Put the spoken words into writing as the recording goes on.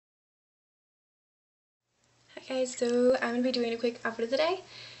Guys, so I'm going to be doing a quick outfit of the day,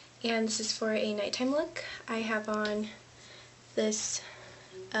 and this is for a nighttime look. I have on this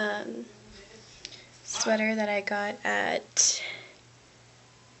sweater that I got at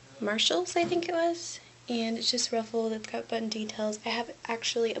Marshall's, I think it was, and it's just ruffled. It's got button details. I have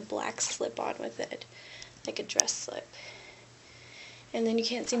actually a black slip on with it, like a dress slip. And then you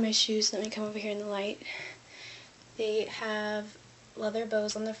can't see my shoes. Let me come over here in the light. They have leather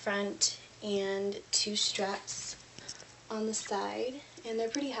bows on the front and 2 straps on the side, and they're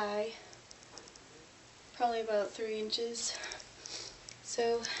pretty high, probably about 3 inches.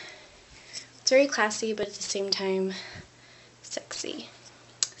 So it's very classy, but at the same time sexy.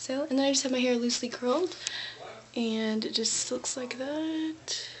 So, and then I just have my hair loosely curled, and it just looks like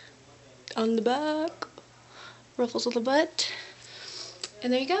that on the back, ruffles on the butt,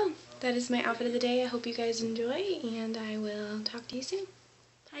 and there you go. That is my outfit of the day. I hope you guys enjoy, and I will talk to you soon.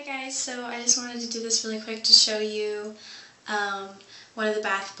 Hi guys, so I just wanted to do this really quick to show you one of the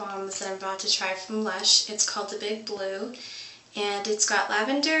bath bombs that I'm about to try from Lush. It's called the Big Blue, and it's got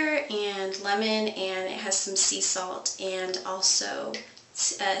lavender and lemon, and it has some sea salt and also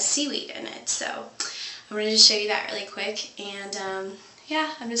seaweed in it. So I'm going to just show you that really quick, and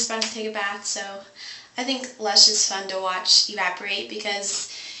yeah, I'm just about to take a bath. So I think Lush is fun to watch evaporate,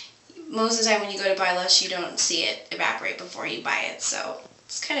 because most of the time when you go to buy Lush, you don't see it evaporate before you buy it, so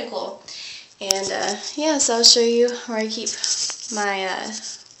it's kind of cool. And yeah, so I'll show you where I keep my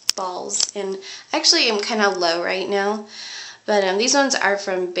balls. And actually I'm kind of low right now, but these ones are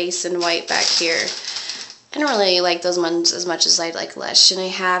from Basin White back here. I don't really like those ones as much as I like Lush. And I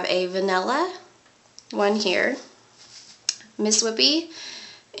have a vanilla one here, Miss Whippy.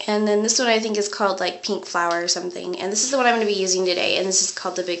 And then this one I think is called like Pink Flower or something. And this is the one I'm going to be using today. And this is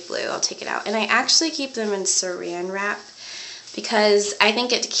called the Big Blue. I'll take it out. And I actually keep them in saran wrap, because I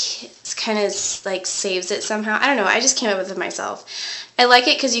think it kind of like saves it somehow. I don't know. I just came up with it myself. I like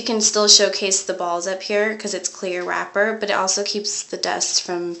it because you can still showcase the balls up here because it's clear wrapper. But it also keeps the dust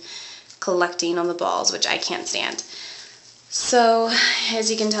from collecting on the balls, which I can't stand. So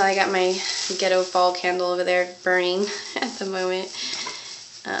as you can tell, I got my ghetto fall candle over there burning at the moment.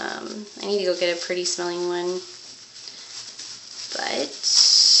 I need to go get a pretty smelling one, but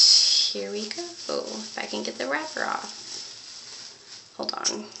here we go. If I can get the wrapper off. Hold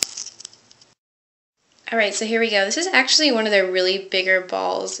on. Alright, so here we go. This is actually one of their really bigger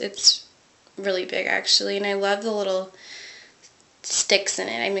balls. It's really big actually, and I love the little sticks in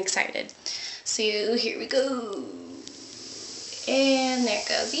it. I'm excited. So here we go. And there it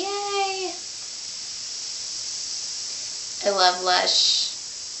goes. Yay! I love Lush.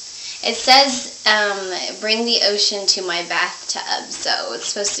 It says, bring the ocean to my bathtub, so it's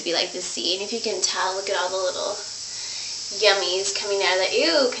supposed to be like the sea. And if you can tell, look at all the little yummies coming out of the,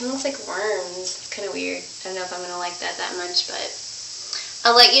 ew, kind of looks like worms. It's kind of weird. I don't know if I'm going to like that much, but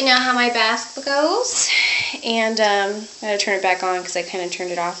I'll let you know how my bath goes. And I'm going to turn it back on because I kind of turned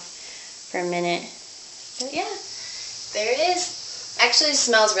it off for a minute. But yeah, there it is. Actually, it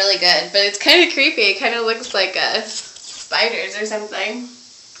smells really good, but it's kind of creepy. It kind of looks like spiders or something.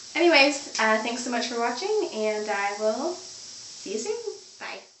 Anyways, thanks so much for watching, and I will see you soon.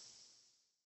 Bye.